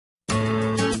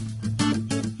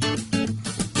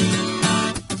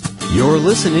You're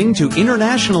listening to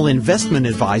international investment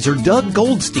advisor Doug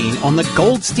Goldstein on the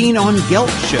Goldstein on Gelt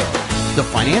show, the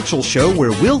financial show where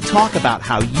we'll talk about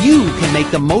how you can make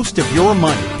the most of your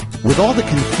money. With all the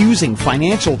confusing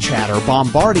financial chatter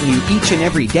bombarding you each and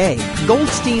every day,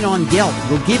 Goldstein on Gelt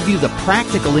will give you the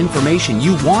practical information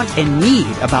you want and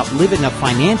need about living a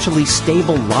financially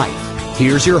stable life.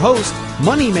 Here's your host,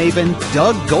 money maven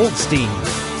Doug Goldstein.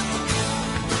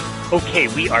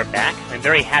 Okay, we are back. I'm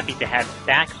very happy to have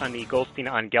back on the Goldstein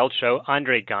on Gelt show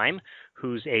Andre Geim,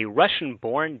 who's a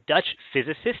Russian-born Dutch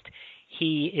physicist.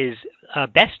 He is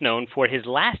best known for his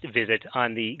last visit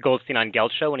on the Goldstein on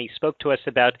Gelt show when he spoke to us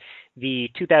about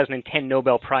the 2010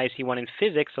 Nobel Prize he won in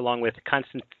physics along with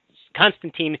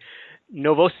Konstantin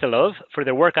Novoselov for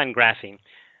their work on graphene.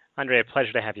 Andre, a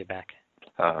pleasure to have you back.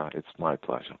 It's my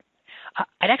pleasure.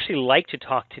 I'd actually like to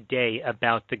talk today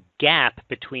about the gap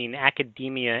between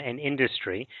academia and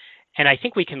industry, and I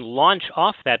think we can launch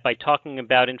off that by talking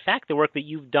about, in fact, the work that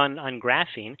you've done on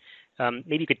graphene.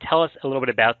 Maybe you could tell us a little bit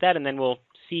about that, and then we'll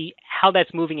see how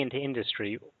that's moving into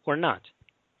industry or not.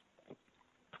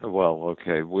 Well,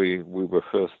 okay, we were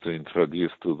first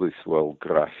introduced to this,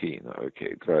 graphene.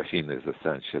 Okay, graphene is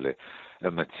essentially a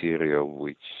material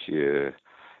which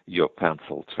your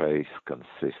pencil trace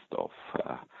consists of.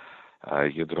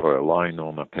 You draw a line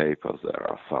on a paper, there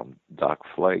are some dark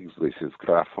flakes. This is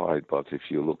graphite, but if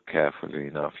you look carefully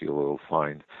enough, you will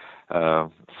find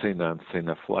thinner and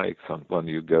thinner flakes, and when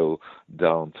you go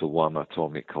down to one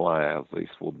atomic layer, this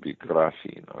would be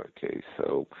graphene. Okay,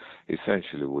 so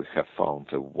essentially we have found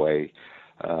a way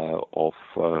of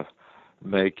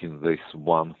making this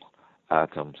one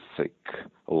atom thick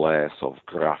layers of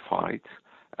graphite,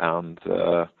 and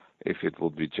if it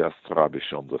would be just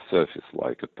rubbish on the surface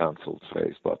like a pencil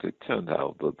trace, but it turned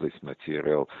out that this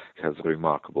material has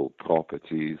remarkable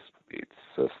properties.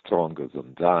 It's stronger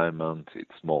than diamond, it's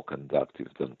more conductive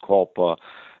than copper,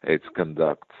 it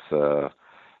conducts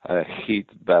heat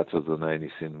better than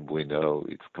anything we know,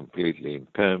 it's completely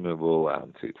impermeable,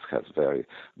 and it has very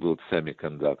good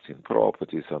semiconducting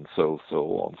properties, and so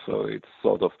on. So it's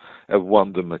sort of a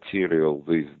wonder material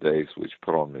these days which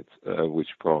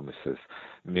promises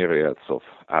myriads of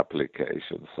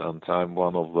applications. And I'm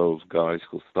one of those guys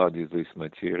who study this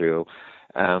material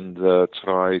and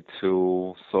try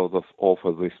to sort of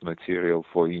offer this material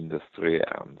for industry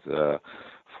and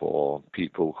for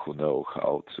people who know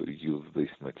how to use this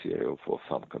material for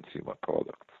some consumer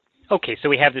products. Okay, so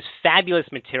we have this fabulous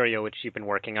material which you've been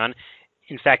working on.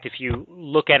 In fact, if you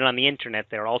look at it on the internet,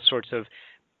 there are all sorts of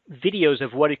videos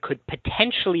of what it could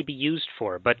potentially be used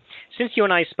for. But since you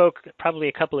and I spoke probably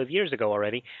a couple of years ago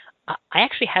already, I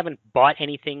actually haven't bought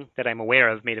anything that I'm aware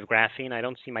of made of graphene. I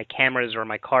don't see my cameras or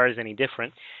my cars any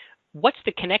different. What's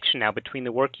the connection now between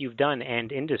the work you've done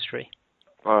and industry?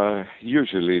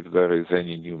 Usually, if there is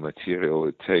any new material,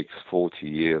 it takes 40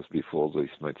 years before this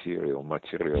material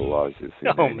materializes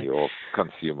in any of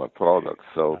consumer products.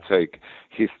 So take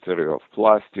history of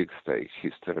plastics, take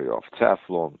history of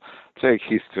Teflon, take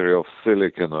history of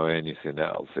silicon or anything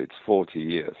else. It's 40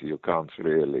 years. You can't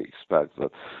really expect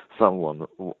that someone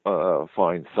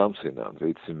finds something and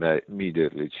it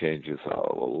immediately changes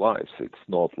our lives. It's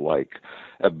not like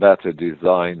a better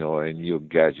design or a new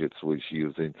gadgets which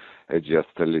using just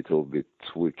a little bit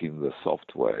tweaking the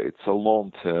software. It's a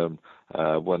long-term,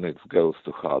 when it goes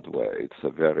to hardware, it's a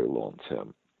very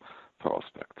long-term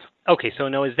prospect. Okay, so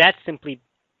now is that simply,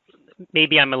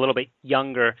 maybe I'm a little bit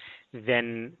younger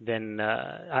than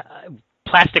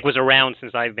plastic was around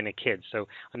since I've been a kid, so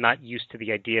I'm not used to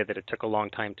the idea that it took a long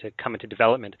time to come into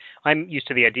development. I'm used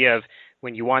to the idea of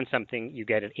when you want something, you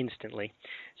get it instantly.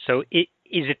 So is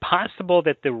it possible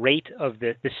that the rate of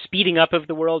the speeding up of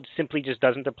the world simply just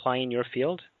doesn't apply in your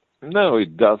field? No,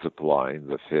 it does apply in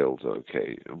the field,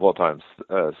 okay. What I'm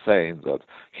saying that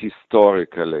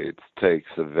historically it takes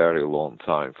a very long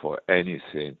time for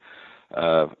anything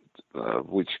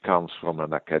which comes from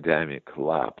an academic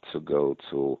lab to go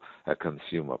to a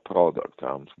consumer product.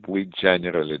 And we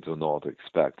generally do not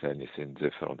expect anything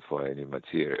different for any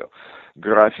material.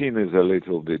 Graphene is a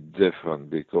little bit different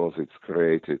because it's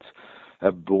created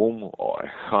a boom or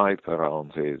a hype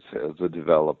around it. The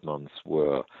developments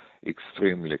were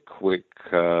extremely quick.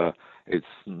 It's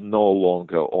no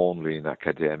longer only in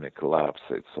academic labs,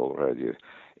 it's already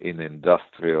in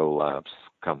industrial labs.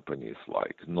 Companies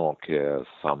like Nokia,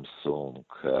 Samsung,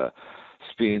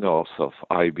 spin-offs of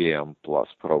IBM, plus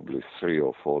probably 3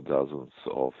 or 4 dozens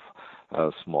of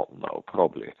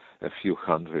probably a few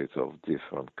hundred of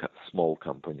different small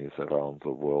companies around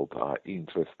the world are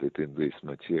interested in this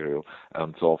material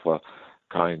and offer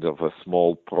kind of a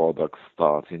small product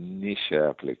start in niche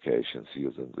applications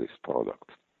using this product.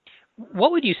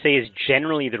 What would you say is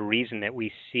generally the reason that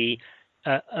we see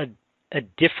a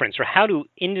difference, or how do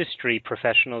industry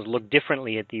professionals look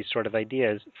differently at these sort of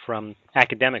ideas from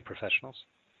academic professionals?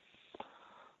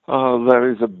 There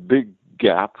is a big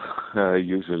gap.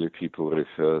 Usually people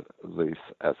refer this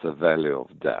as a valley of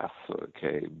death,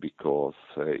 okay, because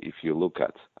if you look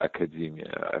at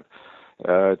academia,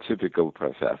 a typical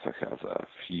professor has a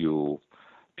few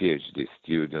PhD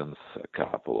students, a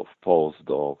couple of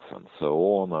postdocs, and so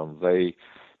on, and they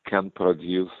can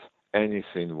produce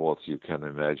anything what you can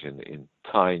imagine in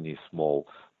tiny, small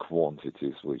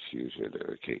quantities, which usually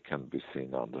can be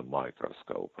seen under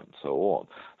microscope and so on.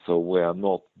 So we are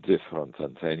not different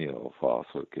than any of us,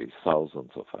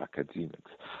 thousands of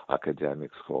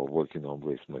academics who are working on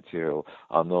this material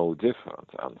are no different.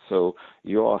 And so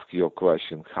you ask your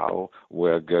question how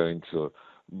we're going to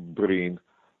bring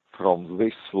from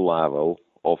this level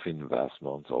of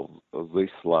investment, of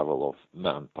this level of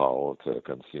manpower to a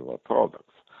consumer products.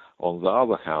 On the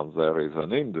other hand, there is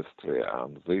an industry,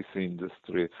 and this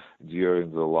industry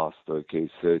during the last 30,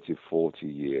 40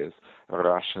 years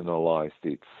rationalized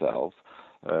itself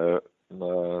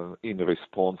in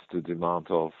response to demand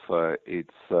of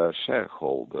its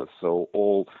shareholders. So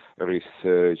all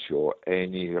research or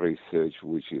any research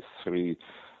which is 3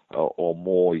 or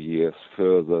more years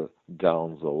further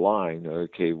down the line,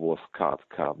 was cut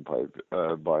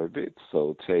by bit.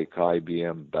 So take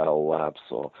IBM, Bell Labs,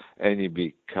 or any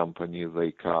big company,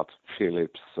 they cut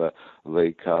Philips,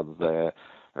 they cut their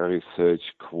research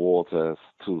quarters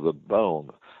to the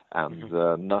bone, and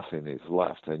nothing is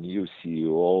left. A new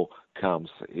CEO comes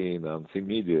in, and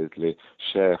immediately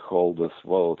shareholders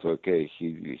vote.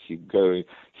 He going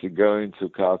to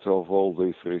cut off all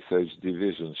these research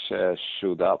divisions. Shares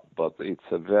shoot up, but it's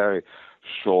a very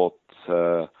short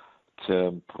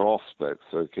term prospects.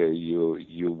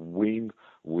 You win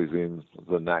within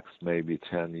the next maybe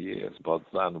 10 years, but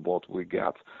then what we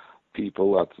get,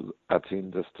 people at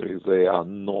industry, they are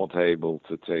not able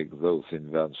to take those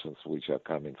inventions which are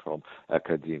coming from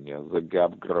academia. The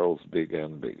gap grows bigger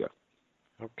and bigger.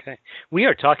 Okay. We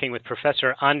are talking with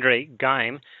Professor Andre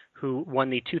Geim, who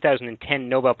won the 2010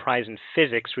 Nobel Prize in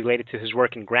Physics related to his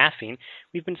work in graphene.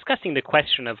 We've been discussing the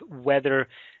question of whether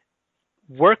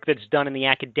work that's done in the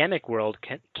academic world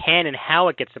can and how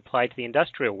it gets applied to the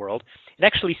industrial world. It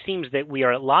actually seems that we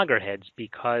are at loggerheads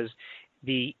because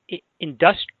the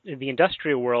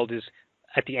industrial world is,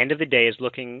 at the end of the day, is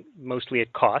looking mostly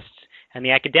at costs, and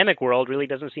the academic world really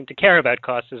doesn't seem to care about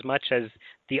costs as much as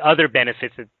the other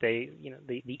benefits that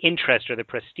the interest or the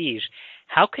prestige.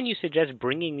 How can you suggest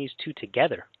bringing these two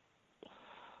together?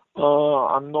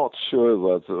 I'm not sure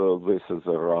that this is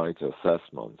the right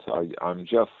assessment. I'm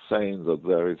just saying that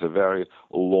there is a very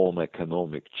long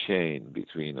economic chain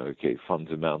between,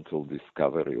 fundamental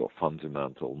discovery or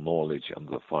fundamental knowledge and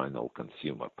the final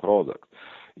consumer product.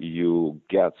 You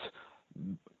get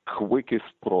quickest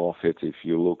profit if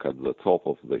you look at the top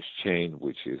of this chain,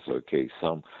 which is,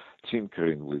 some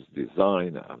tinkering with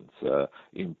design and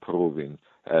improving,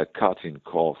 cutting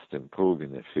cost,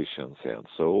 improving efficiency, and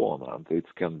so on. And it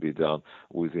can be done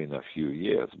within a few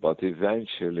years. But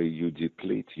eventually you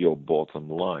deplete your bottom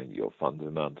line, your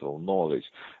fundamental knowledge,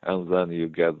 and then you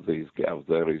get these gaps.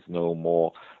 There is no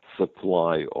more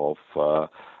supply of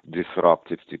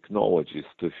disruptive technologies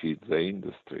to feed the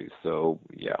industry. So,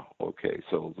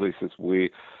 so this is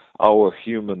our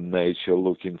human nature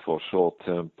looking for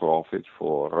short-term profit,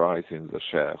 for rise in the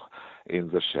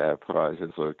share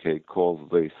prices, cause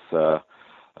this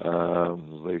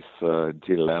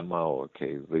dilemma,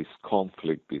 this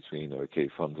conflict between,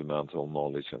 fundamental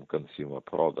knowledge and consumer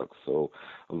products. So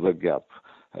the gap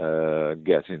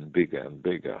getting bigger and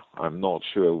bigger. I'm not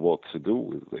sure what to do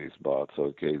with this, but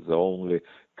the only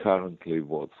currently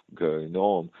what's going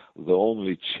on, the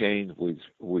only chain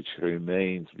which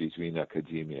remains between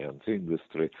academia and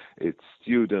industry, it's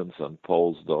students and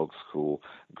postdocs who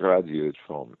graduate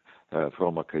from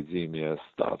academia,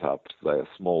 start up their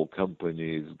small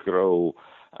companies, grow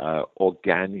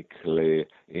organically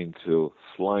into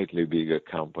slightly bigger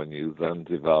companies, then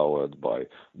devoured by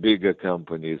bigger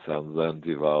companies, and then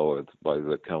devoured by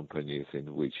the companies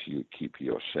in which you keep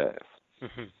your shares.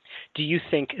 Mm-hmm. Do you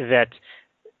think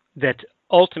that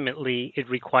ultimately it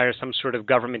requires some sort of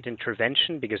government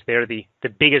intervention because they're the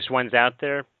biggest ones out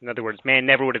there? In other words, man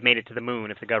never would have made it to the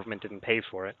moon if the government didn't pay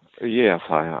for it. Yes,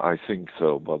 I think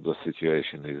so, but the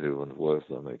situation is even worse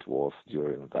than it was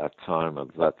during that time.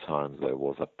 At that time, there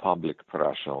was a public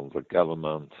pressure on the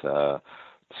government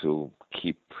to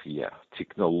keep,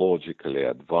 technologically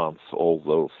advance all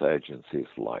those agencies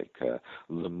like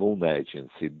the Moon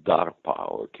Agency,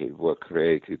 DARPA, were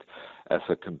created as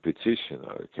a competition,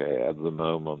 okay. At the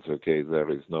moment, okay,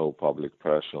 there is no public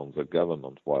pressure on the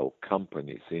government, while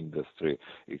companies, industry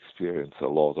experience a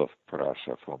lot of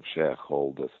pressure from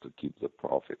shareholders to keep the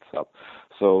profits up.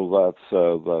 So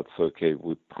that's okay.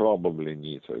 We probably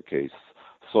need, okay,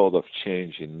 sort of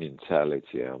change in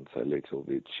mentality and a little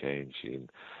bit change in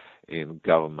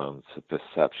government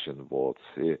perception what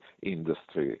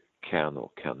industry can or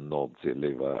cannot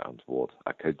deliver and what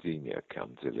academia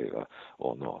can deliver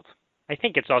or not. I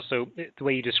think it's also, the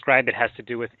way you describe it has to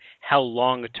do with how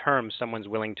long term someone's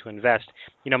willing to invest.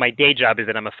 You know, my day job is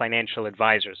that I'm a financial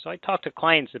advisor, so I talk to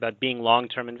clients about being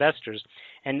long-term investors,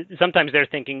 and sometimes they're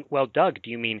thinking, well, Doug, do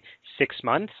you mean 6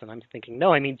 months? And I'm thinking,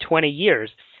 no, I mean 20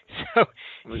 years. So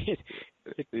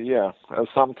yeah,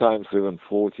 sometimes even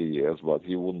 40 years, but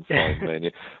you wouldn't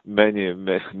find many,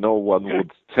 no one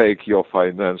would take your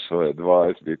financial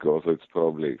advice because it's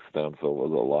probably extends over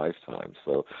the lifetime.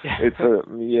 So it's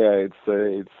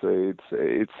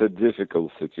a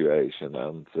difficult situation,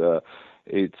 and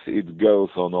it goes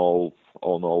on all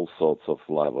sorts of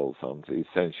levels, and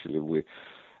essentially we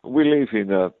live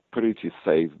in a pretty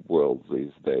safe world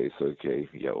these days, okay.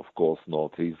 Yeah, of course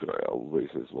not Israel. This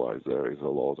is why there is a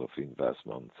lot of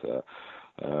investment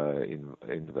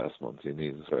in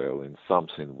Israel in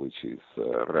something which is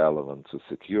relevant to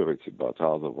security, but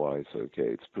otherwise, okay,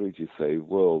 it's pretty safe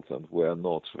world, and we're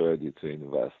not ready to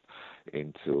invest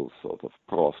into sort of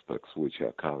prospects which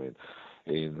are coming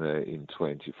in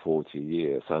 20, 40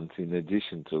 years. And in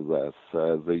addition to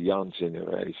that, the young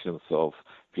generations of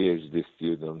PhD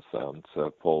students and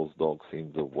postdocs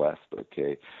in the West,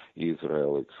 okay,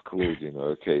 Israel excluding,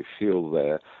 okay, feel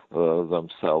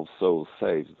themselves so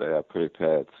safe. They are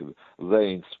prepared to,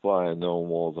 they inspire no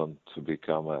more than to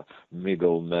become a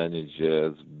middle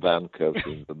managers, bankers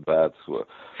in the bad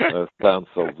sense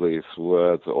of this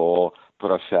word, or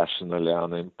professionally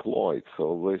unemployed.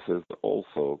 So this is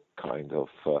also kind of,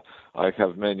 I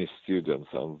have many students,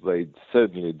 and they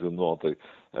certainly do not,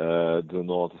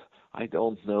 I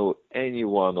don't know any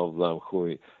one of them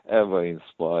who ever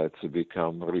inspired to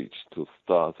become rich, to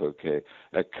start, okay,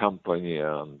 a company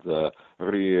and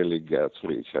really get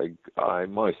rich.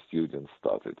 My students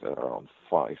started around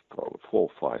 4 or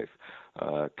 5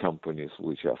 companies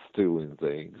which are still in the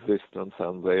existence,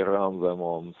 and they run them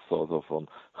on sort of on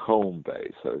home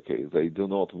base, okay. They do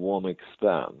not want to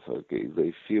expand, okay.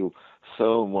 They feel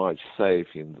so much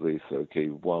safe in this, okay,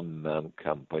 one-man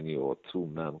company or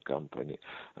two-man company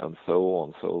and so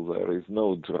on. So there is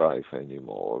no drive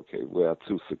anymore, okay. We are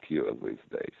too secure these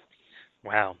days.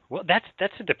 Wow. Well,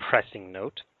 that's a depressing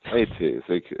note. It is.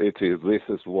 This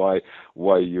is why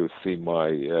you see my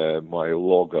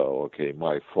logo, okay,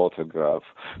 my photograph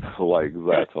like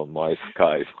that on my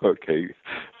Skype, okay.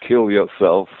 Kill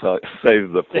yourself,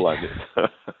 save the planet.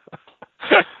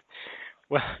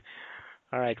 Well,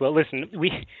 all right. Well, listen,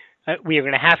 we are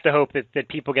going to have to hope that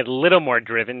people get a little more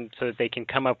driven so that they can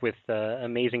come up with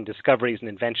amazing discoveries and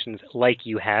inventions like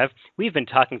you have. We've been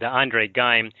talking to Andre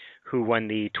Geim, who won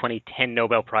the 2010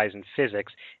 Nobel Prize in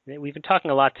Physics. We've been talking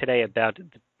a lot today about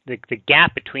the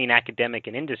gap between academic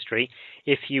and industry.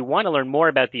 If you want to learn more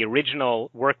about the original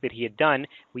work that he had done,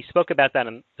 we spoke about that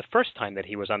on the first time that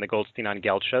he was on the Goldstein on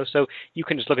Gelt show. So you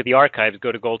can just look at the archives,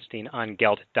 go to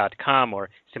goldsteinongelt.com, or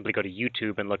simply go to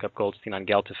YouTube and look up Goldstein on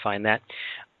Gelt to find that.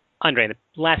 Andre, in the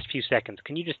last few seconds,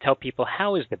 can you just tell people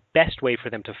how is the best way for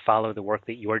them to follow the work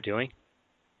that you're doing?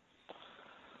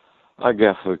 I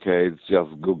guess, okay, it's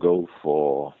just Google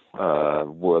for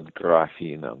word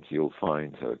graphene, and you'll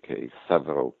find, okay,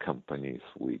 several companies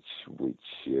which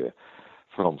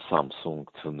from Samsung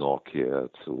to Nokia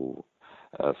to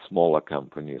smaller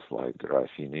companies like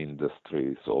Graphene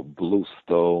Industries or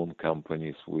Bluestone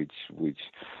companies, which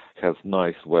has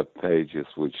nice web pages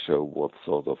which show what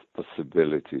sort of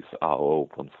possibilities are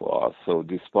open for us. So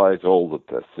despite all the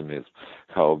pessimism,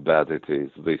 how bad it is,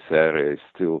 this area is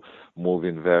still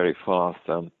moving very fast,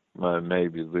 and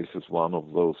maybe this is one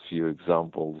of those few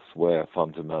examples where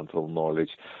fundamental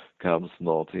knowledge comes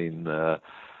not in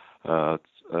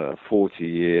 40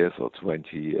 years or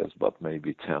 20 years, but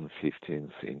maybe 10,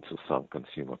 15 into some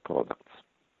consumer products.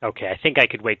 Okay, I think I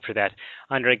could wait for that.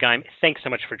 Andre Geim, thanks so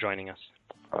much for joining us.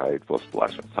 It was a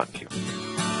pleasure. Thank you.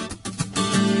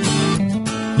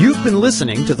 You've been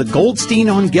listening to the Goldstein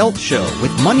on Gelt show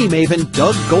with money maven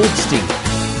Doug Goldstein.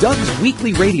 Doug's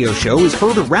weekly radio show is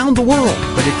heard around the world,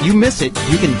 but if you miss it,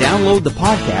 you can download the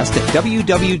podcast at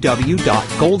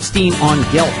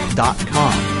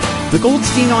www.goldsteinongelt.com. The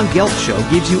Goldstein on Gelt show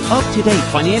gives you up-to-date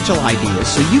financial ideas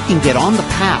so you can get on the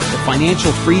path to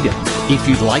financial freedom. If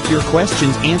you'd like your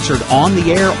questions answered on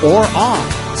the air or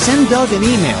off, Send Doug an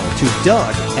email to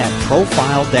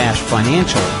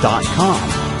doug@profile-financial.com.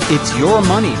 It's your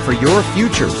money for your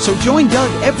future, so join Doug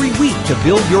every week to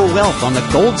build your wealth on the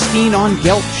Goldstein on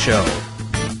Gelt Show.